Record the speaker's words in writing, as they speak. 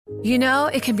You know,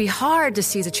 it can be hard to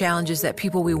see the challenges that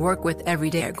people we work with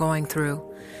every day are going through.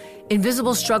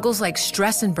 Invisible struggles like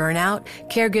stress and burnout,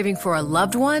 caregiving for a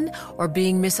loved one, or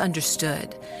being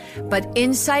misunderstood. But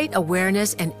insight,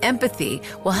 awareness, and empathy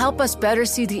will help us better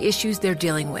see the issues they're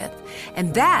dealing with.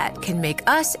 And that can make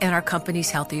us and our companies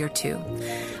healthier too.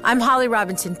 I'm Holly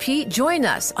Robinson Peete. Join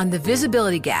us on The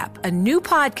Visibility Gap, a new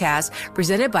podcast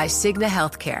presented by Cigna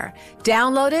Healthcare.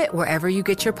 Download it wherever you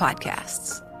get your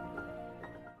podcasts.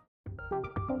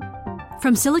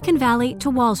 From Silicon Valley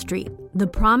to Wall Street, the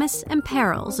promise and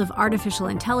perils of artificial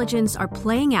intelligence are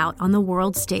playing out on the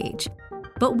world stage.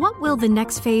 But what will the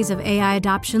next phase of AI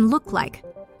adoption look like?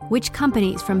 Which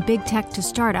companies, from big tech to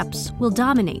startups, will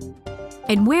dominate?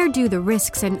 And where do the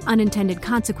risks and unintended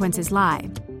consequences lie?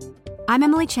 I'm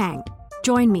Emily Chang.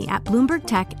 Join me at Bloomberg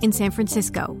Tech in San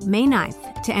Francisco, May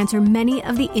 9th, to answer many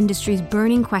of the industry's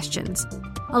burning questions,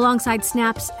 alongside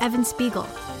Snap's Evan Spiegel,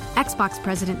 Xbox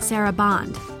President Sarah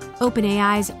Bond,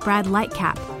 OpenAI's Brad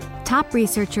Lightcap, top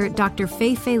researcher Dr.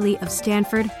 Fei-Fei Li of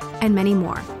Stanford, and many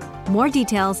more. More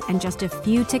details and just a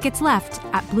few tickets left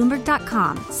at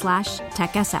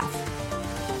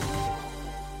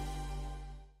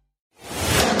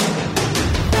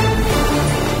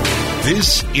Bloomberg.com/TechSF.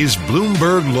 This is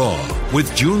Bloomberg Law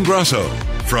with June Grosso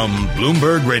from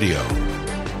Bloomberg Radio.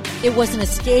 It was an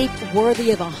escape worthy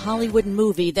of a Hollywood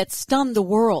movie that stunned the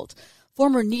world.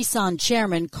 Former Nissan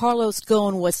chairman Carlos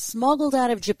Ghosn was smuggled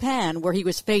out of Japan, where he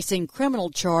was facing criminal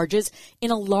charges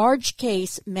in a large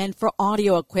case meant for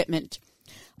audio equipment.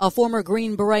 A former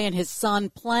Green Beret and his son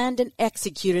planned and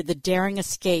executed the daring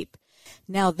escape.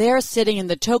 Now they're sitting in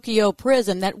the Tokyo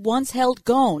prison that once held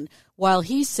Ghosn, while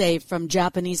he's saved from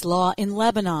Japanese law in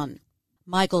Lebanon.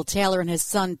 Michael Taylor and his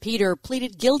son Peter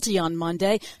pleaded guilty on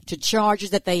Monday to charges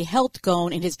that they helped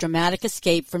Ghosn in his dramatic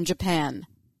escape from Japan.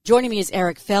 Joining me is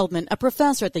Eric Feldman, a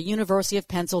professor at the University of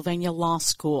Pennsylvania Law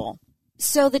School.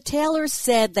 So the Taylors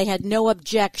said they had no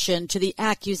objection to the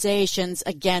accusations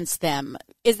against them.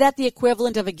 Is that the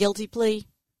equivalent of a guilty plea?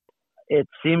 It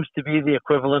seems to be the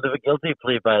equivalent of a guilty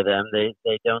plea by them. They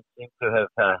don't seem to have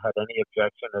had any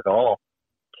objection at all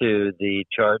to the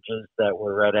charges that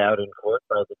were read out in court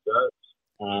by the judge.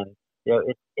 And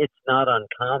it's not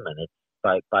uncommon. It's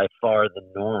by far the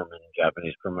norm in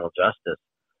Japanese criminal justice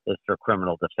is for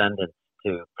criminal defendants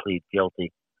to plead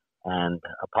guilty and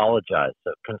apologize.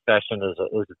 So confession is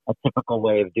a typical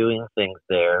way of doing things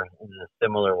there, in a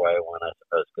similar way one, I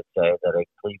suppose, could say that a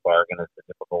plea bargain is the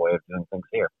typical way of doing things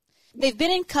here. They've been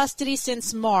in custody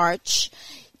since March.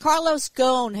 Carlos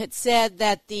Ghosn had said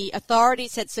that the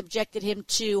authorities had subjected him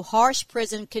to harsh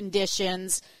prison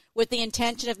conditions with the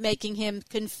intention of making him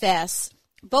confess.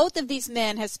 Both of these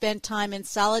men have spent time in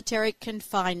solitary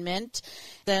confinement.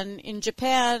 Then in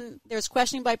Japan, there's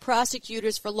questioning by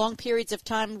prosecutors for long periods of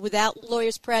time without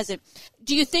lawyers present.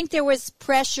 Do you think there was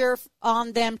pressure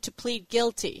on them to plead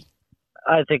guilty?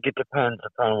 I think it depends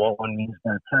upon what one means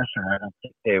by pressure. I don't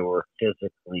think they were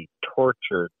physically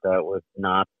tortured. That would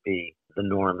not be the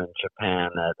norm in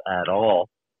Japan at all.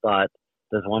 But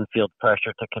does one feel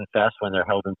pressure to confess when they're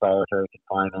held in solitary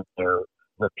confinement? They're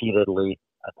repeatedly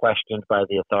questioned by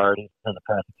the authorities, and the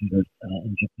prosecutors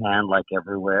in Japan, like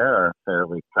everywhere, are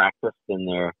fairly practiced in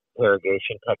their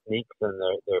interrogation techniques, and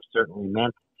they're certainly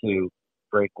meant to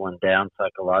break one down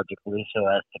psychologically so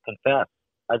as to confess.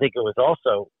 I think it was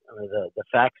also, the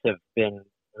facts have been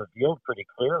revealed pretty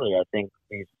clearly. I think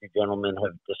these two gentlemen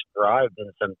have described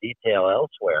in some detail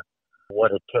elsewhere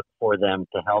what it took for them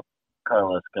to help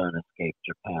Carlos Ghosn escape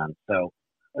Japan. So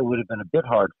it would have been a bit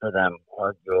hard for them,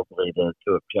 arguably, to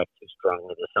object too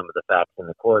strongly to some of the facts in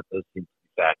the court. Those seem to be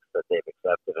facts that they've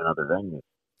accepted in other venues.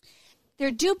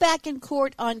 They're due back in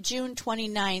court on June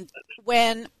 29th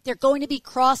when they're going to be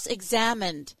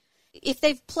cross-examined. If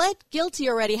they've pled guilty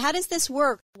already, how does this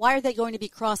work? Why are they going to be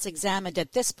cross-examined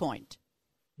at this point?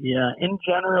 Yeah, in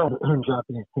general, in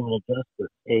Japanese criminal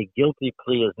justice, a guilty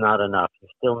plea is not enough. You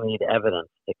still need evidence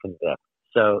to convict.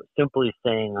 So simply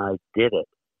saying I did it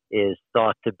is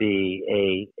thought to be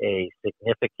a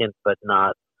significant but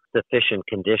not sufficient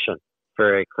condition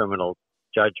for a criminal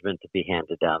judgment to be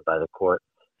handed down by the court.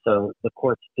 So the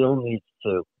court still needs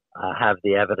to have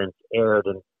the evidence aired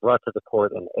and brought to the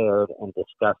court and aired and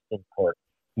discussed in court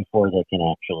before they can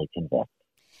actually convict.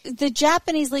 The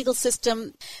Japanese legal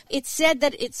system, it's said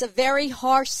that it's a very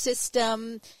harsh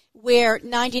system where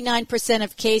 99%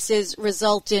 of cases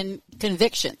result in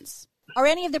convictions. Are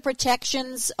any of the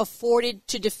protections afforded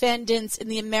to defendants in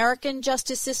the American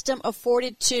justice system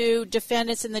afforded to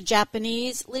defendants in the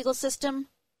Japanese legal system?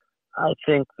 I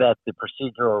think that the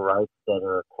procedural rights that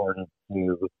are accorded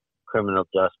to criminal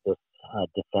justice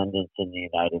defendants in the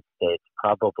United States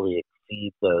probably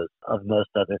exceed those of most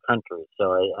other countries.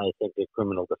 So I think a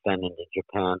criminal defendant in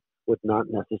Japan would not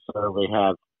necessarily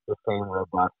have the same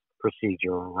robust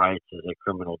procedural rights as a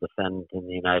criminal defendant in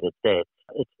the United States.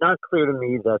 It's not clear to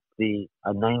me that the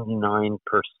 99%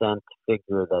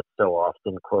 figure that's so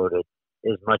often quoted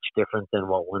is much different than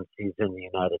what one sees in the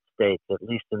United States, at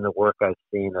least in the work I've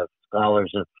seen of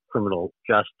scholars of criminal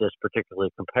justice, particularly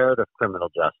comparative criminal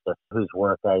justice, whose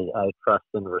work I trust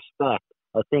and respect.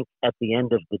 I think at the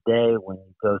end of the day, when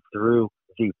you go through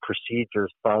the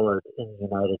procedures followed in the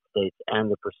United States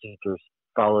and the procedures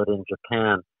followed in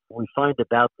Japan, we find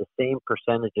about the same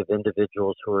percentage of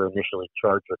individuals who are initially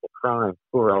charged with a crime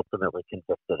who are ultimately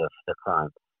convicted of the crime.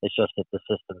 It's just that the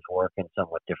systems work in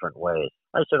somewhat different ways.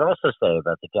 I should also say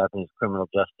about the Japanese criminal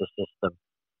justice system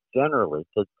generally,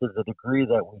 to the degree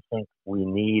that we think we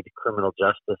need criminal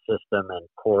justice system and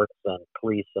courts and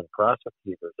police and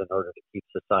prosecutors in order to keep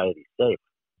society safe,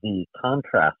 the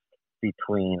contrast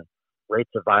between rates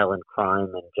of violent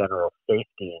crime and general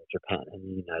safety in Japan and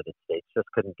the United States just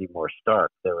couldn't be more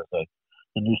stark. There was a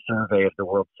new survey of the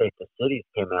world's safest cities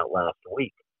came out last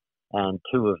week, and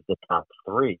two of the top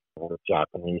three were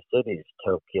Japanese cities,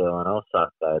 Tokyo and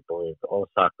Osaka, I believe.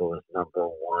 Osaka was number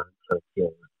one,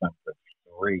 Tokyo was number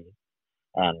three,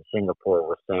 and Singapore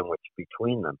was sandwiched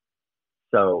between them.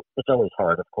 So it's always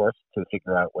hard, of course, to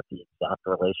figure out what the exact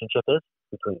relationship is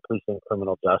between policing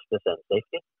criminal justice and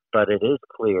safety. But it is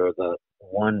clear that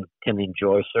one can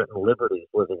enjoy certain liberties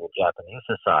living in Japanese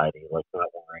society, like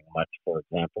not worrying much, for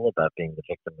example, about being the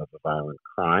victim of a violent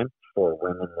crime. For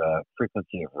women, the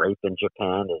frequency of rape in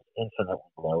Japan is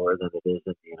infinitely lower than it is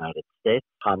in the United States.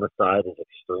 Homicide is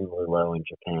extremely low in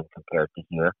Japan compared to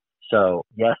here. So,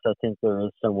 yes, I think there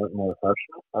is somewhat more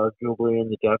harshness, arguably, in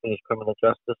the Japanese criminal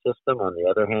justice system. On the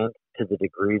other hand, to the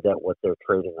degree that what they're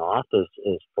trading off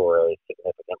is for a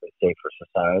significantly safer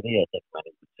society, I think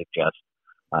many would suggest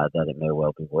that it may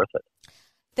well be worth it.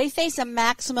 They face a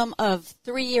maximum of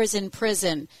 3 years in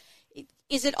prison.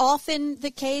 Is it often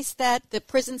the case that the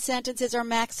prison sentences are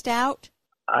maxed out?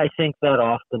 I think that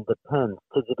often depends.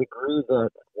 To the degree that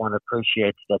one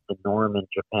appreciates that the norm in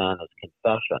Japan is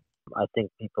confession, I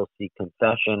think people see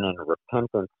confession and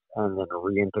repentance and then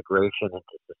reintegration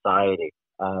into society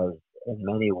as, in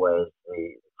many ways,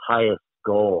 the highest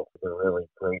goal, the really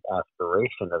great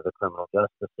aspiration of the criminal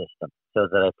justice system. So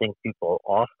that I think people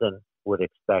often would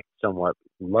expect somewhat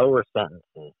lower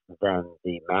sentences than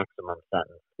the maximum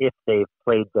sentence if they've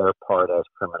played their part as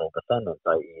criminal defendants,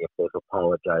 i.e. if they've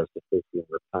apologized, if they feel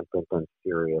repentant and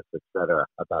serious, etc.,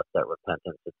 about that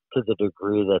repentance. To the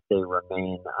degree that they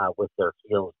remain with their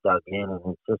heels dug in and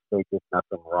insist they did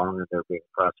nothing wrong and they're being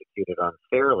prosecuted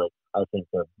unfairly, I think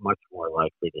they're much more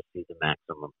likely to see the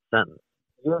maximum sentence.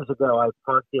 Years ago, I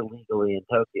parked illegally in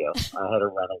Tokyo. I had a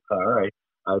rental car.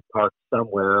 I parked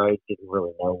somewhere. I didn't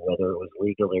really know whether it was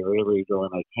legal or illegal,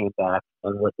 and I came back.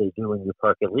 And what they do when you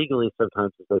park illegally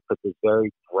sometimes is they put this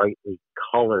very brightly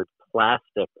colored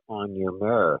plastic on your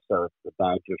mirror. So it's the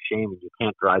badge of shame, and you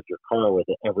can't drive your car with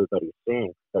everybody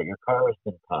seeing that your car has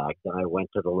been tagged. And I went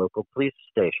to the local police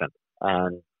station,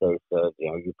 and they said,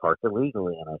 you parked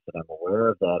illegally. And I said, I'm aware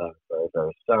of that. I'm very,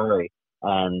 very sorry.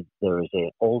 And there was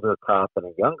an older cop and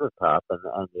a younger cop,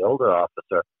 and the older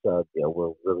officer said,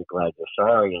 we're really glad you're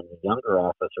sorry. And the younger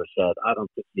officer said, I don't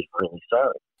think he's really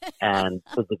sorry. And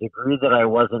to the degree that I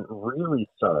wasn't really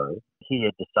sorry, he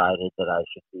had decided that I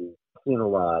should be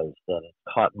penalized and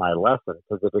taught my lesson.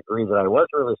 To the degree that I was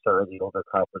really sorry, the older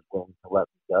cop was willing to let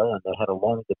me go. And they had a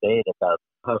long debate about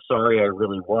how sorry I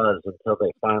really was until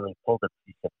they finally pulled a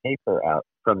piece of paper out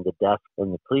from the desk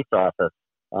in the police office.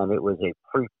 And it was a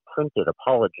pre-printed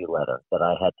apology letter that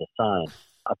I had to sign,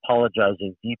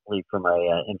 apologizing deeply for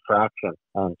my infraction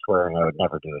and swearing I would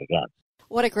never do it again.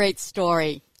 What a great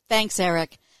story. Thanks,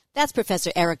 Eric. That's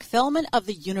Professor Eric Feldman of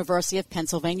the University of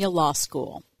Pennsylvania Law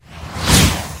School.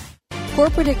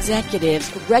 Corporate executives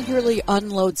regularly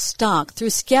unload stock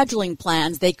through scheduling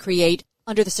plans they create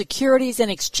under the Securities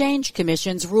and Exchange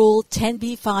Commission's Rule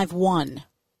 10b-5-1.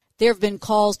 There have been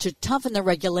calls to toughen the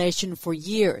regulation for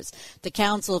years. The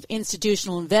Council of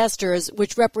Institutional Investors,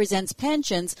 which represents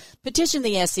pensions, petitioned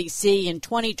the SEC in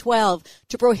 2012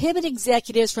 to prohibit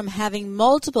executives from having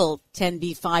multiple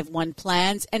 10b-5-1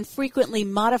 plans and frequently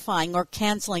modifying or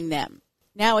canceling them.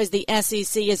 Now, as the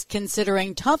SEC is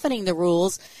considering toughening the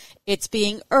rules, it's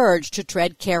being urged to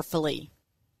tread carefully.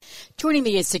 Joining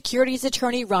me is securities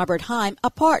attorney Robert Heim,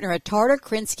 a partner at Tarter,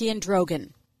 Krinsky &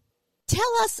 Drogen.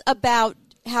 Tell us about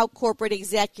how corporate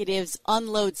executives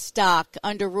unload stock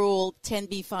under Rule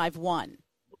 10b-5-1.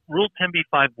 Rule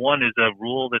 10b-5-1 is a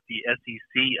rule that the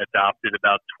SEC adopted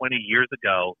about 20 years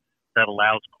ago that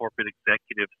allows corporate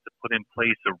executives to put in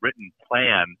place a written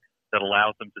plan that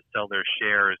allows them to sell their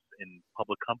shares in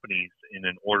public companies in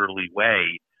an orderly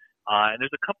way. And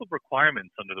there's a couple of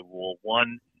requirements under the rule.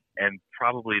 One, and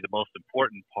probably the most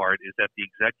important part, is that the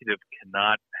executive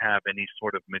cannot have any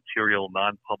sort of material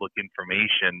non-public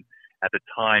information at the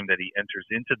time that he enters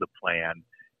into the plan.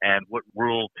 And what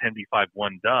Rule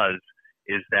 10b5-1 does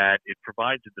is that it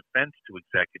provides a defense to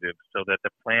executives so that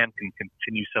the plan can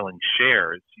continue selling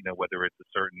shares, whether it's a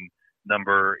certain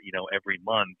number, every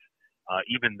month,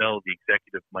 even though the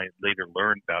executive might later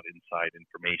learn about inside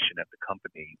information at the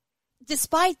company.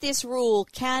 Despite this rule,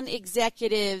 can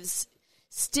executives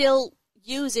still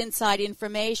use inside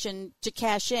information to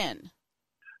cash in?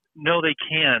 No, they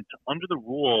can't. Under the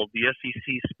rule, the SEC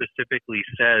specifically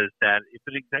says that if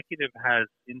an executive has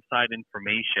inside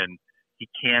information, he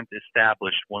can't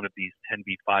establish one of these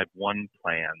 10b5-1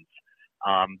 plans.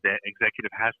 The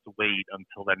executive has to wait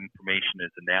until that information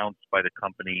is announced by the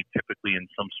company, typically in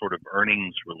some sort of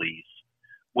earnings release.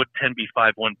 What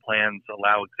 10b5-1 plans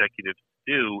allow executives to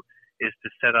do is to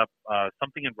set up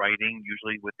something in writing,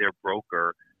 usually with their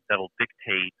broker, that'll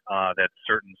dictate that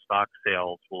certain stock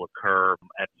sales will occur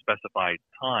at specified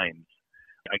times.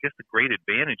 I guess the great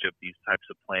advantage of these types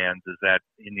of plans is that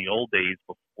in the old days,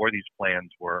 before these plans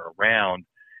were around,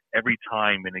 every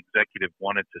time an executive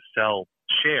wanted to sell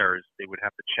shares, they would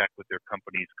have to check with their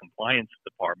company's compliance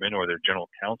department or their general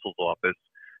counsel's office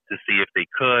to see if they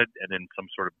could, and then some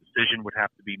sort of decision would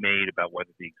have to be made about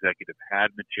whether the executive had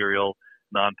material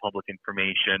non-public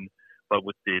information. But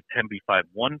with the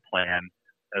 10b5-1 plan,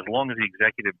 as long as the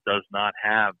executive does not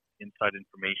have inside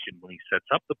information when he sets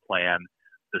up the plan,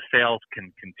 the sales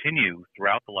can continue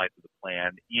throughout the life of the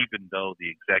plan, even though the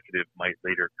executive might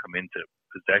later come into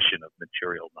possession of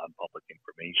material non-public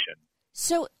information.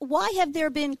 So why have there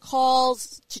been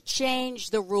calls to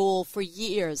change the rule for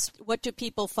years? What do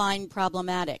people find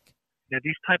problematic?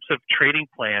 These types of trading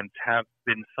plans have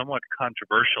been somewhat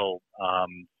controversial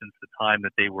since the time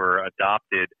that they were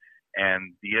adopted.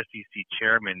 And the SEC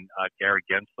chairman, Gary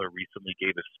Gensler, recently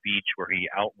gave a speech where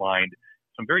he outlined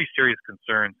some very serious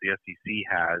concerns the SEC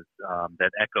has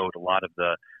that echoed a lot of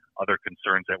the other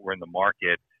concerns that were in the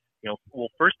market.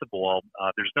 Well, first of all,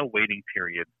 there's no waiting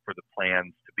period for the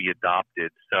plans to be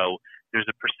adopted. So there's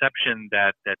a perception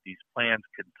that these plans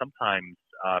can sometimes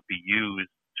be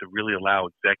used to really allow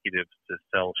executives to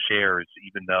sell shares,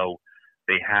 even though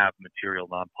they have material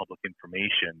non-public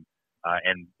information,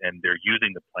 and they're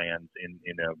using the plans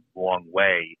in a wrong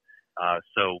way.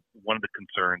 So one of the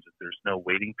concerns is there's no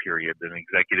waiting period. That an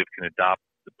executive can adopt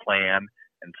the plan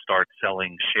and start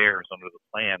selling shares under the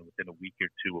plan within a week or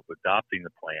two of adopting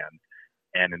the plan.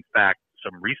 And in fact,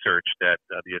 some research that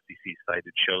the SEC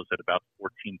cited shows that about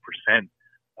 14%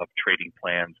 of trading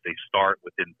plans, they start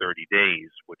within 30 days,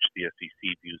 which the SEC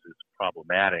views as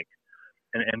problematic.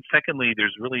 And secondly,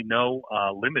 there's really no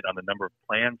limit on the number of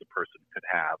plans a person could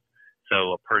have.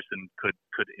 So a person could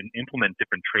implement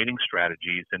different trading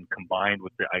strategies, and combined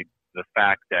with the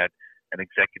fact that an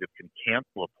executive can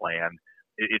cancel a plan,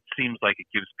 it seems like it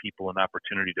gives people an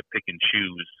opportunity to pick and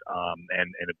choose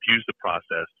and abuse the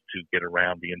process to get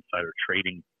around the insider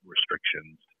trading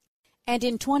restrictions. And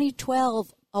in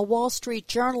 2012, a Wall Street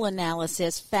Journal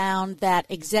analysis found that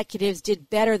executives did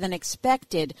better than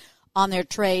expected on their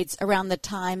trades around the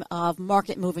time of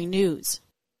market-moving news.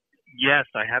 Yes,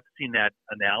 I have seen that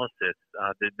analysis.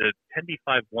 The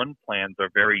 10b5-1 plans are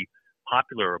very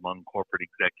popular among corporate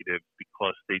executives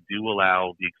because they do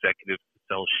allow the executives to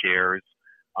sell shares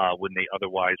when they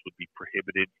otherwise would be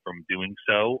prohibited from doing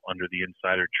so under the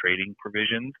insider trading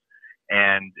provisions.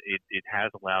 And it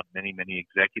has allowed many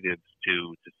executives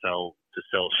to sell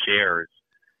shares.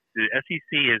 The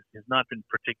SEC has not been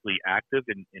particularly active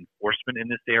in enforcement in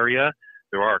this area.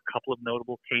 There are a couple of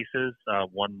notable cases.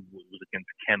 One was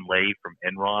against Ken Lay from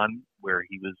Enron, where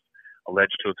he was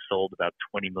alleged to have sold about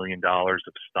 $20 million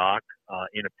of stock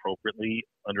inappropriately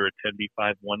under a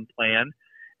 10b5-1 plan.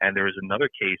 And there was another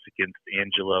case against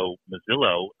Angelo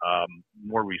Mazzillo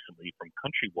more recently from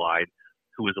Countrywide,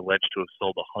 who was alleged to have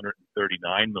sold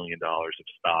 $139 million of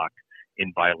stock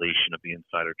in violation of the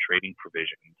insider trading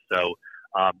provision. So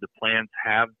the plans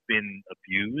have been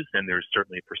abused, and there's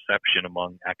certainly a perception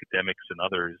among academics and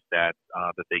others that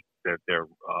they're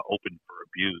open for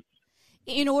abuse.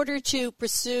 In order to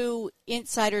pursue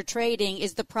insider trading,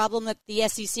 is the problem that the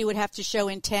SEC would have to show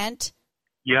intent?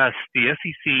 Yes, the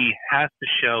SEC has to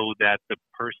show that the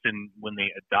person, when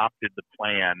they adopted the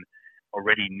plan,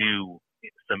 already knew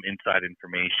some inside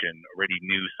information, already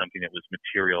knew something that was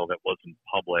material that wasn't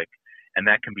public. And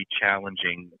that can be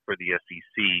challenging for the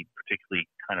SEC, particularly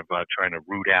kind of trying to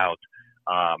root out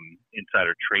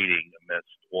insider trading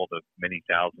amidst all the many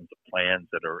thousands of plans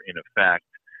that are in effect.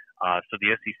 So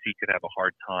the SEC could have a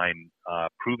hard time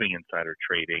proving insider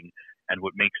trading. And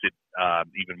what makes it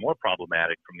even more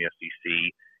problematic from the SEC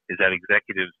is that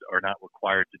executives are not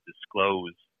required to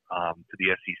disclose to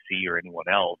the SEC or anyone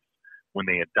else when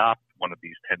they adopt one of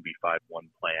these 10b5-1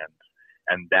 plans.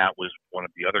 And that was one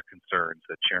of the other concerns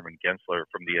that Chairman Gensler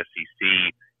from the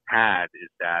SEC had, is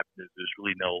that there's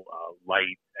really no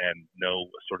light and no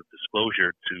sort of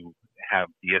disclosure to have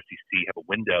the SEC have a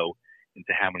window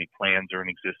into how many plans are in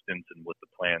existence and what the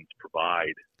plans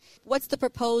provide. What's the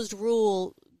proposed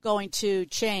rule going to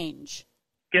change?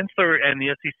 Gensler and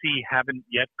the SEC haven't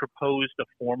yet proposed a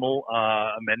formal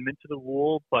amendment to the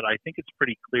rule, but I think it's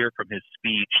pretty clear from his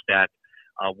speech that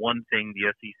one thing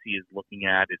the SEC is looking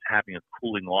at is having a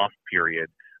cooling off period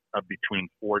of between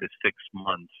 4 to 6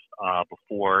 months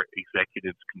before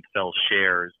executives can sell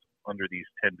shares under these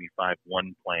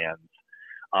 10b5-1 plans.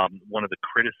 One of the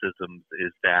criticisms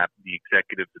is that the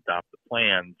executives adopt the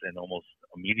plans and almost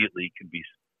immediately can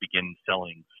begin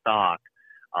selling stock.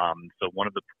 So one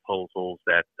of the proposals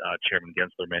that Chairman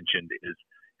Gensler mentioned is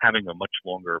having a much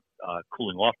longer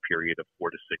cooling off period of 4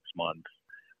 to 6 months.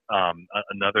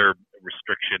 Another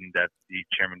restriction that the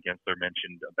Chairman Gensler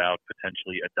mentioned about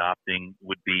potentially adopting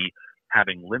would be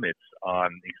having limits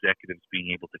on executives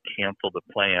being able to cancel the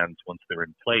plans once they're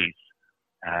in place.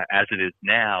 As it is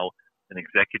now, an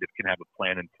executive can have a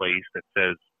plan in place that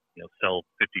says, sell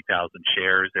 50,000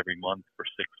 shares every month for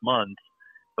 6 months.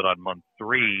 But on month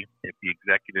 3, if the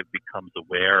executive becomes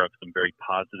aware of some very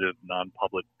positive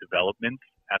non-public developments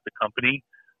at the company,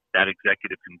 that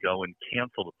executive can go and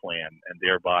cancel the plan and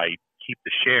thereby keep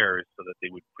the shares so that they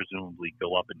would presumably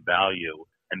go up in value.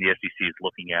 And the SEC is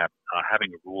looking at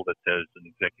having a rule that says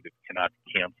an executive cannot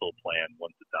cancel a plan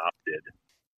once adopted.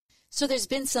 So there's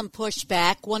been some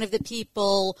pushback. One of the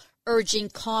people urging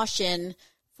caution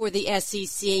for the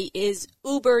SEC is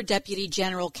Uber Deputy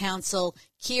General Counsel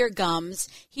Keir Gumbs.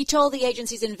 He told the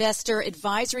agency's Investor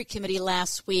Advisory Committee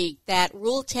last week that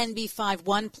Rule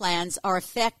 10b5-1 plans are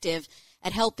effective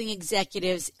at helping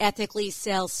executives ethically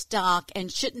sell stock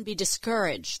and shouldn't be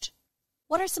discouraged.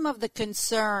 What are some of the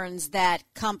concerns that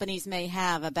companies may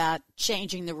have about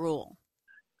changing the rule?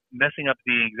 Messing up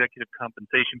the executive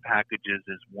compensation packages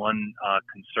is one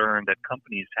concern that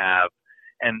companies have.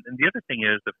 And the other thing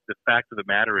is the fact of the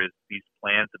matter is these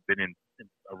plans have been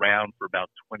around for about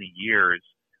 20 years,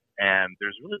 and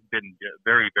there's really been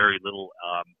very, very little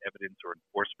evidence or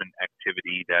enforcement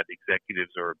activity that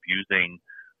executives are abusing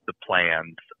the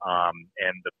plans.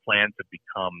 And the plans have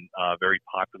become very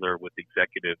popular with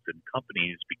executives and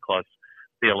companies because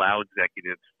they allow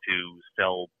executives to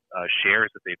sell shares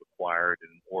that they've acquired in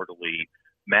an orderly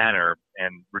manner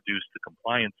and reduce the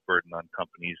compliance burden on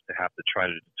companies to have to try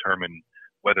to determine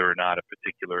whether or not a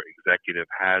particular executive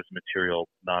has material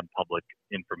non-public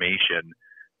information.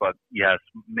 But yes,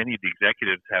 many of the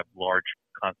executives have large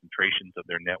concentrations of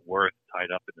their net worth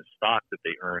tied up in the stock that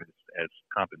they earn as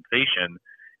compensation,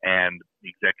 and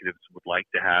the executives would like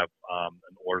to have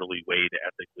an orderly way to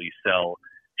ethically sell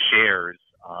shares,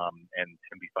 and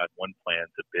 10b5-1 plans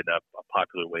have been a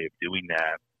popular way of doing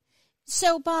that.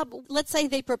 So, Bob, let's say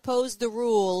they propose the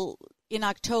rule in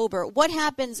October. What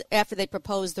happens after they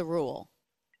propose the rule?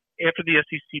 After the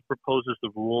SEC proposes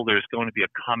the rule, there's going to be a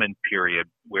comment period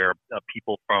where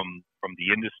people from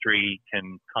the industry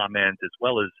can comment, as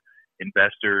well as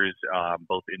investors,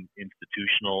 both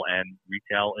institutional and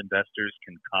retail investors,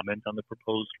 can comment on the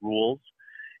proposed rules.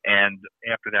 And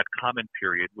after that comment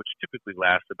period, which typically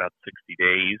lasts about 60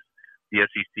 days, the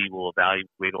SEC will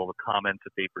evaluate all the comments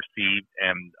that they've received,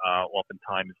 and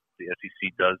oftentimes the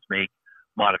SEC does make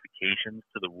modifications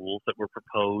to the rules that were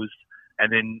proposed. And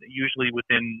then usually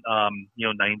within 90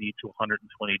 to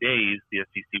 120 days, the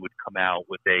SEC would come out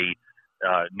with a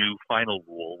new final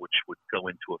rule, which would go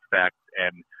into effect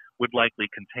and would likely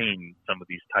contain some of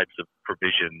these types of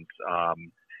provisions.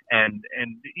 And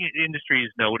the industry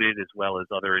has noted, as well as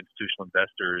other institutional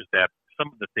investors, that some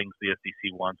of the things the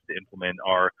SEC wants to implement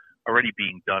are already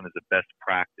being done as a best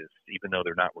practice, even though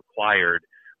they're not required.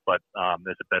 But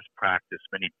as a best practice,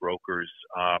 many brokers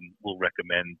will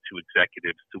recommend to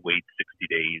executives to wait 60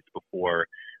 days before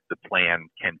the plan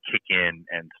can kick in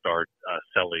and start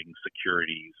selling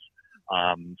securities.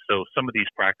 So some of these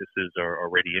practices are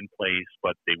already in place,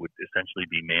 but they would essentially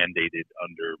be mandated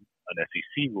under an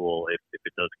SEC rule if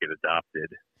it does get adopted.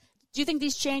 Do you think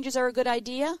these changes are a good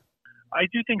idea? I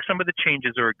do think some of the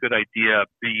changes are a good idea.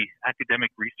 The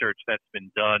academic research that's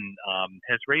been done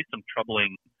has raised some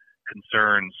troubling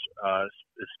concerns,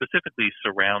 specifically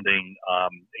surrounding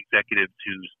executives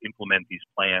who implement these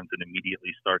plans and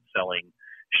immediately start selling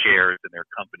shares in their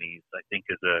companies. I think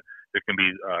there there can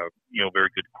be, very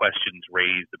good questions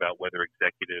raised about whether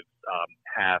executives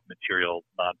have material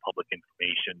non-public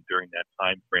information during that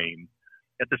time frame.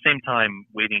 At the same time,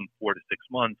 waiting 4 to 6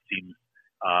 months seems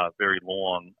very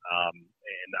long,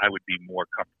 and I would be more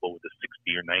comfortable with a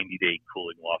 60 or 90-day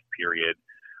cooling off period.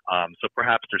 So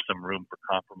perhaps there's some room for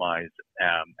compromise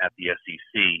at the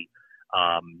SEC.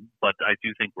 But I do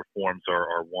think reforms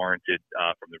are warranted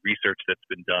from the research that's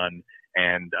been done,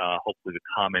 and hopefully the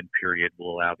comment period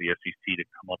will allow the SEC to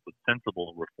come up with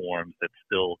sensible reforms that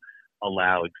still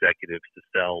allow executives to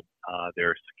sell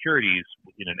their securities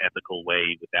in an ethical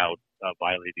way without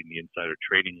violating the insider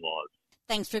trading laws.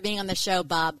 Thanks for being on the show,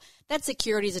 Bob. That's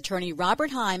securities attorney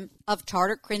Robert Heim of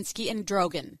Tarter, Krinsky &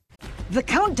 Drogan. The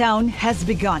countdown has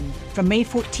begun. From May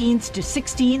 14th to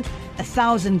 16th,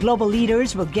 1,000 global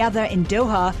leaders will gather in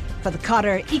Doha for the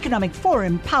Qatar Economic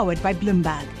Forum powered by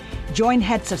Bloomberg. Join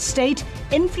heads of state,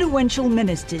 influential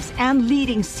ministers, and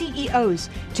leading CEOs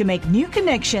to make new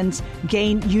connections,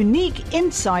 gain unique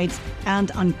insights,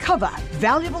 and uncover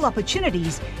valuable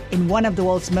opportunities in one of the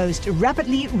world's most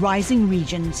rapidly rising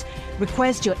regions.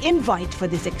 Request your invite for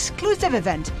this exclusive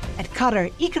event at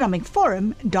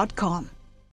QatarEconomicForum.com.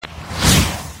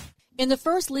 In the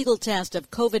first legal test of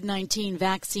COVID-19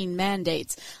 vaccine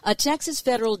mandates, a Texas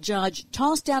federal judge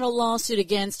tossed out a lawsuit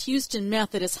against Houston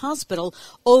Methodist Hospital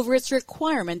over its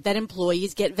requirement that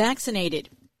employees get vaccinated.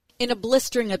 In a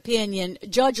blistering opinion,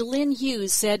 Judge Lynn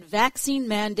Hughes said vaccine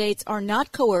mandates are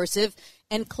not coercive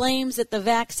and claims that the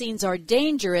vaccines are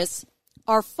dangerous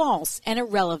are false and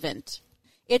irrelevant.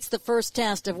 It's the first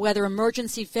test of whether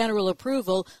emergency federal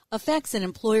approval affects an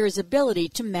employer's ability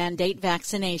to mandate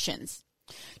vaccinations.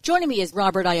 Joining me is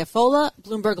Robert Iafolla,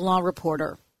 Bloomberg Law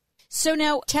reporter. So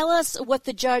now tell us what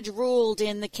the judge ruled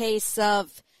in the case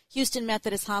of Houston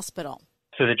Methodist Hospital.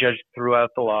 So the judge threw out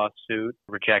the lawsuit,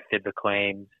 rejected the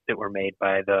claims that were made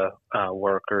by the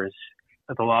workers.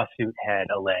 The lawsuit had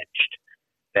alleged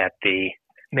that the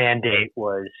mandate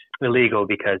was illegal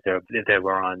because they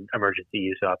were on emergency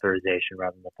use authorization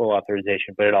rather than the full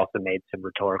authorization, but it also made some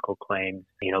rhetorical claims,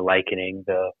 likening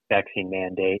the vaccine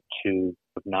mandate to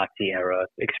Nazi-era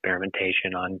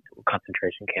experimentation on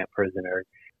concentration camp prisoners.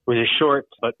 It was a short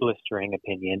but blistering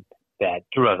opinion that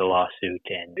threw out the lawsuit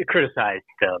and criticized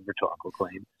the rhetorical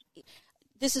claims.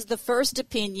 This is the first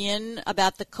opinion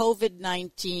about the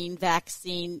COVID-19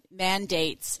 vaccine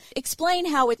mandates. Explain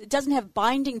how it doesn't have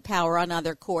binding power on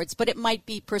other courts, but it might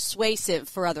be persuasive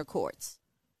for other courts.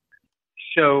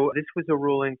 So this was a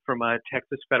ruling from a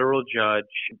Texas federal judge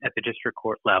at the district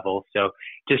court level. So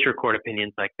district court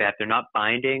opinions like that, they're not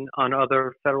binding on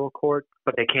other federal courts,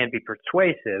 but they can be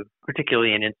persuasive,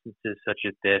 particularly in instances such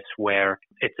as this where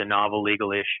it's a novel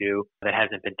legal issue that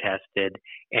hasn't been tested,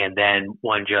 and then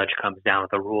one judge comes down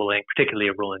with a ruling, particularly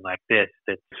a ruling like this,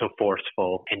 that's so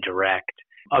forceful and direct.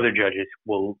 Other judges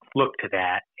will look to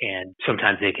that, and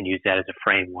sometimes they can use that as a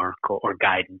framework or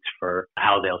guidance for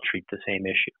how they'll treat the same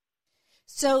issue.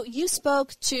 So you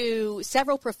spoke to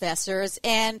several professors,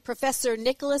 and Professor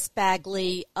Nicholas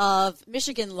Bagley of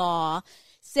Michigan Law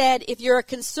said if you're a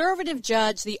conservative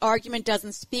judge, the argument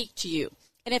doesn't speak to you.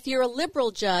 And if you're a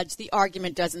liberal judge, the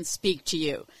argument doesn't speak to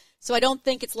you. So I don't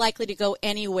think it's likely to go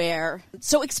anywhere.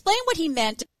 So explain what he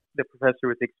meant. The professor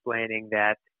was explaining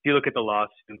that if you look at the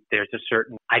lawsuit, there's a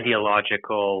certain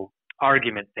ideological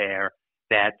argument there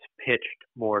that's pitched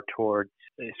more towards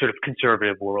sort of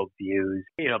conservative worldviews,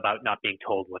 about not being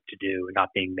told what to do,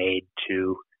 not being made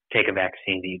to take a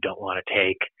vaccine that you don't want to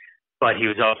take. But he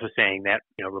was also saying that,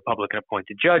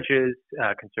 Republican-appointed judges,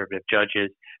 conservative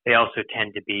judges, they also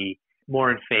tend to be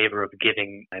more in favor of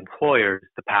giving employers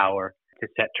the power to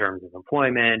set terms of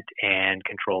employment and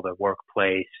control their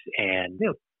workplace and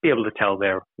be able to tell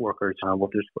their workers what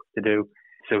they're supposed to do.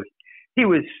 So he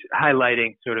was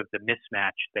highlighting sort of the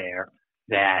mismatch there,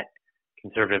 that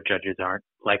conservative judges aren't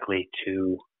likely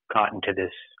to cotton to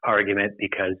this argument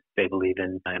because they believe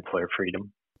in employer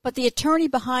freedom. But the attorney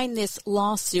behind this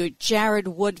lawsuit, Jared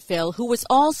Woodfill, who was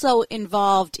also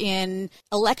involved in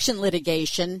election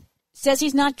litigation, says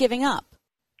he's not giving up.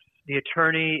 The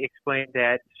attorney explained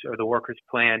that the workers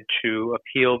plan to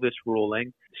appeal this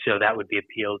ruling, so that would be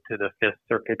appealed to the Fifth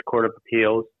Circuit Court of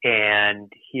Appeals.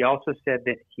 And he also said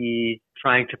that he's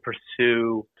trying to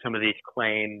pursue some of these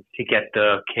claims to get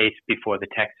the case before the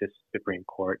Texas Supreme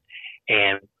Court,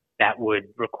 and that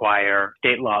would require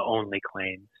state law only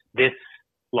claims. This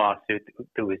lawsuit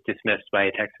that was dismissed by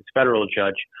a Texas federal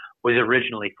judge was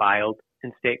originally filed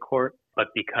in state court, but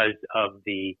because of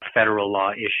the federal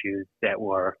law issues that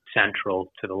were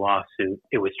central to the lawsuit,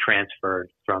 it was transferred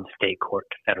from state court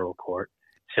to federal court.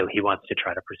 So he wants to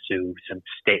try to pursue some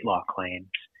state law claims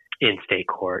in state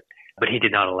court but he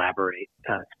did not elaborate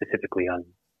specifically on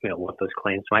what those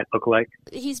claims might look like.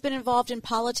 He's been involved in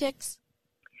politics?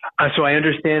 So I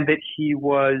understand that he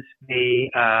was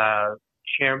the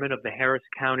chairman of the Harris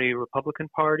County Republican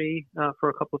Party for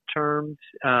a couple of terms,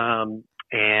 and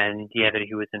that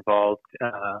he was involved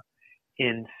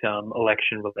in some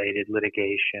election-related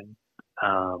litigation.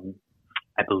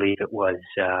 I believe it was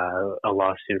a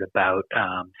lawsuit about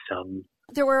some.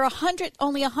 There were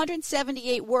only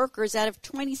 178 workers out of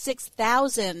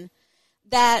 26,000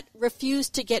 that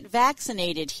refused to get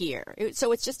vaccinated here.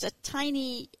 So it's just a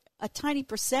tiny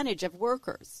percentage of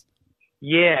workers.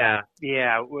 Yeah.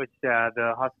 It was,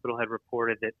 the hospital had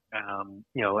reported that,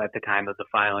 at the time of the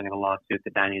filing of the lawsuit,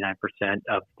 that 99%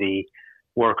 of the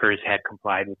workers had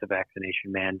complied with the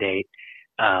vaccination mandate.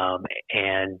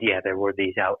 There were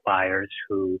these outliers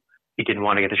who didn't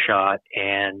want to get the shot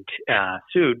and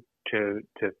sued to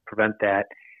prevent that.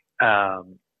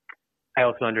 I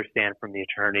also understand from the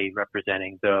attorney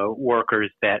representing the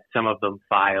workers that some of them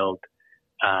filed,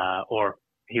 or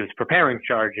he was preparing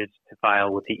charges to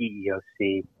file with the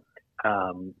EEOC,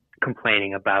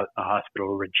 complaining about the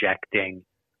hospital rejecting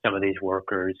some of these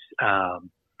workers'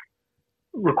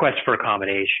 requests for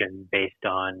accommodation based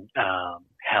on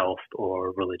health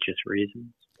or religious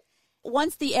reasons.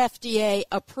 Once the FDA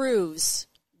approves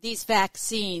these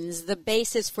vaccines, the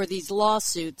basis for these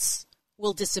lawsuits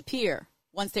will disappear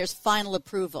once there's final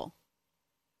approval.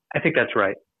 I think that's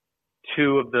right.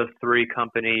 2 of the 3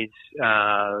 companies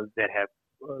that have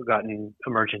gotten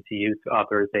emergency use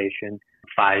authorization,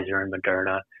 Pfizer and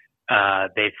Moderna,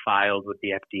 they filed with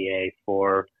the FDA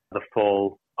for the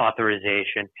full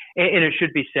authorization. And it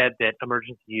should be said that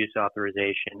emergency use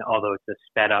authorization, although it's a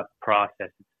sped up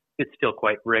process, it's still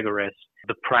quite rigorous.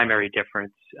 The primary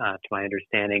difference, to my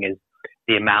understanding, is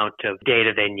the amount of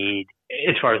data they need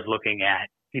as far as looking at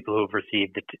people who've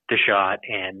received the shot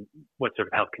and what sort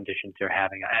of health conditions they're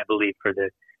having. I believe for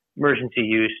the emergency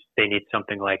use, they need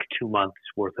something like 2 months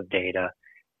worth of data.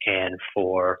 And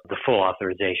for the full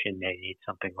authorization, they need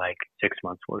something like 6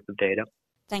 months worth of data.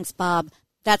 Thanks, Bob.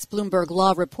 That's Bloomberg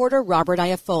Law reporter Robert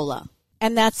Iafolla.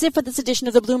 And that's it for this edition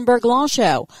of the Bloomberg Law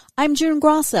Show. I'm June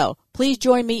Grosso. Please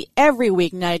join me every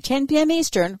weeknight at 10 p.m.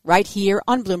 Eastern right here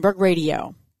on Bloomberg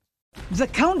Radio. The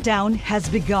countdown has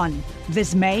begun.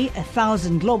 This May,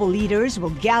 1,000 global leaders will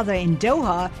gather in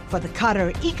Doha for the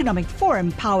Qatar Economic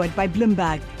Forum powered by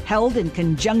Bloomberg, held in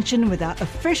conjunction with our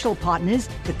official partners,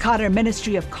 the Qatar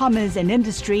Ministry of Commerce and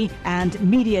Industry and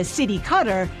Media City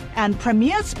Qatar, and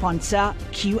premier sponsor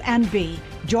QNB.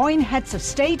 Join heads of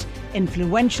state,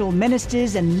 influential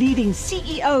ministers, and leading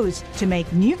CEOs to make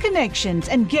new connections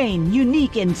and gain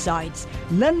unique insights.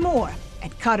 Learn more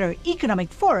at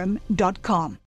QatarEconomicForum.com.